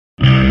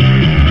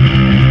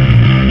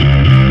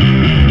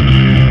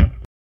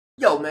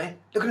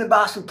Looking to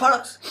buy some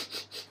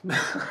products.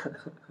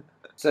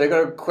 So they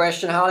got a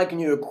question, Harley, can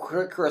you do a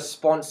quick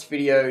response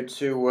video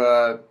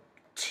to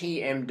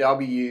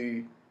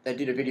TMW? They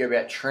did a video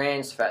about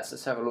trans fats.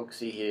 Let's have a look,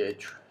 see here.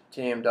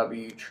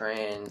 TMW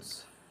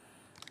trans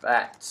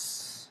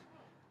fats.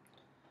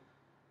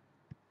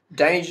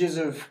 Dangers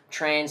of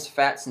trans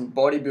fats in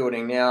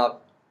bodybuilding. Now,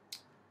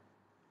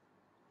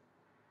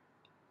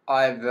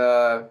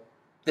 the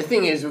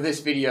thing is with this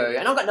video,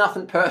 and I've got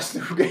nothing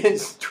personal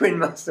against twin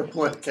muscle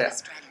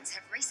workout.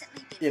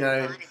 You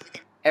know,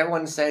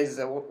 everyone says,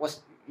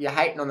 you're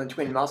hating on the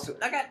twin muscle.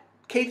 I got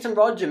Keith and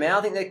Roger, man.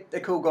 I think they're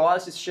cool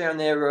guys, just sharing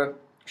their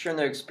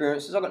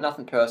experiences. I've got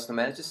nothing personal,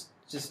 man. It's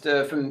just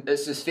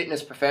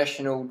fitness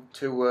professional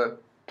to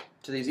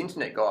these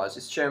internet guys,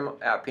 just sharing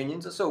our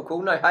opinions. It's all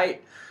cool, no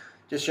hate,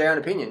 just sharing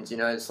opinions. You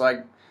know, it's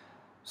like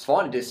it's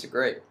fine to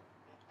disagree.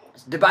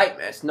 It's debate,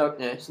 man. It's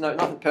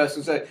nothing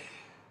personal.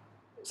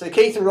 So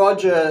Keith and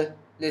Roger,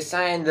 they're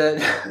saying that,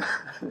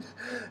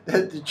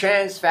 that the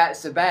trans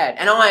fats are bad.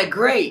 And I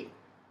agree.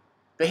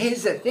 But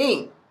here's the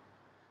thing.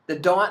 The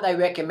diet they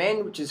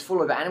recommend, which is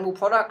full of animal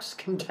products,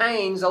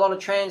 contains a lot of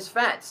trans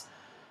fats.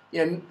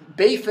 You know,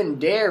 beef and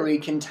dairy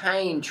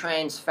contain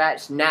trans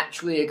fats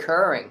naturally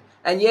occurring.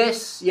 And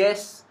yes,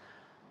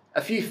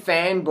 a few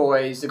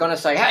fanboys are going to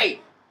say,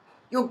 hey,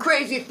 you're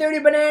crazy 30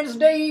 bananas a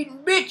day eating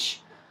bitch.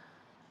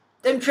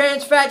 Them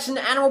trans fats and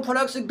animal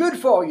products are good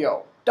for you,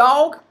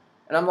 dog.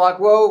 And I'm like,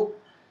 well,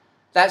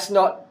 that's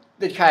not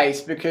the case,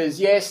 because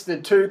yes, the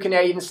 2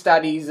 Canadian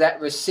studies that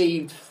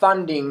received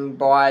funding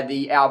by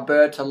the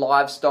Alberta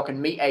Livestock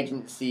and Meat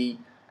Agency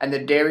and the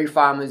Dairy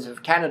Farmers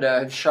of Canada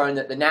have shown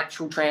that the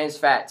natural trans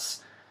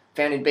fats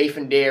found in beef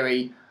and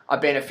dairy are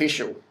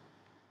beneficial.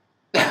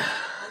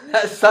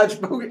 That's such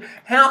bullshit.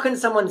 How can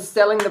someone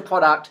selling the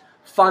product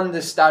fund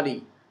the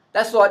study?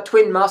 That's like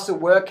Twin Muscle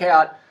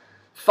Workout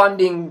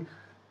funding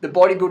the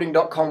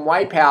bodybuilding.com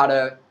whey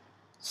powder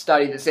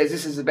study that says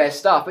this is the best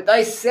stuff, but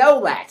they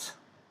sell that.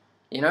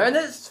 You know, and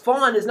that's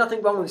fine. There's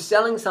nothing wrong with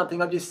selling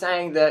something. I'm just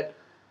saying that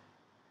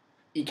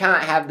you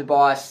can't have the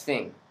biased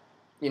thing.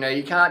 You know,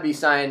 you can't be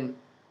saying,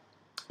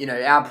 you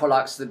know, our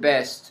product's the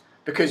best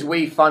because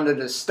we funded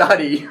a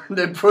study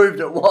that proved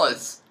it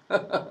was.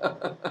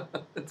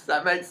 Does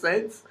that make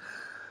sense?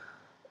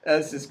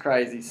 That's just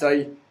crazy.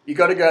 So you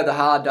got to go to the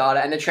hard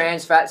data, and the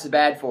trans fats are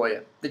bad for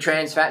you. The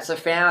trans fats are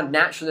found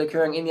naturally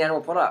occurring in the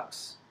animal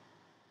products.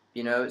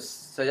 You know,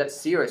 so that's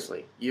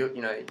seriously. You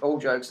know, all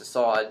jokes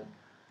aside,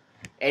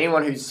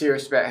 anyone who's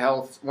serious about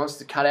health wants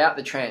to cut out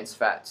the trans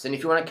fats. And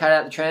if you want to cut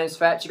out the trans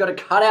fats, you've got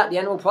to cut out the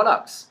animal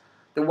products.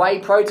 The whey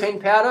protein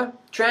powder,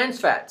 trans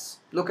fats.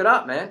 Look it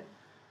up, man.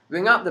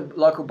 Ring up the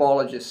local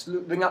biologist.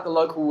 Ring up the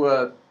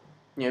local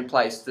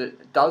place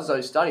that does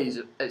those studies.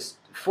 It's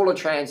full of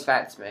trans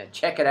fats, man.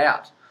 Check it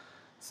out.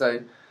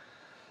 So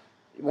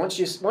once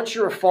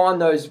you refine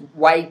those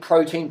whey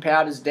protein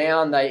powders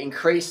down, they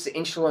increase the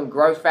insulin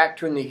growth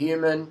factor in the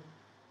human.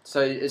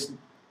 So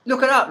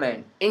look it up,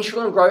 man.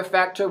 Insulin growth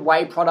factor,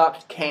 whey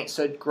product,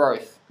 cancer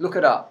growth. Look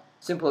it up.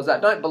 Simple as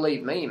that. Don't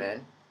believe me,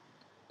 man.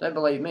 Don't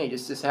believe me.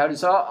 Just how it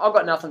is. So I've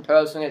got nothing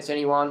personal against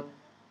anyone,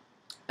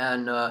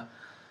 and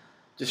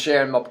just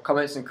sharing my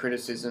comments and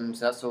criticisms.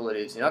 That's all it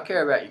is. You know, I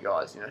care about you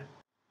guys. You know.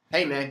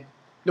 Hey, man.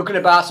 Looking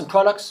to buy some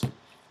products?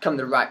 Come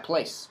to the right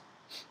place.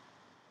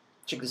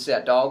 Check this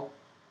out, dog.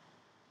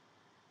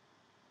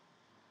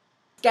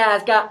 This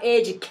guy's got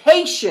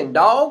education,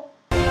 dog.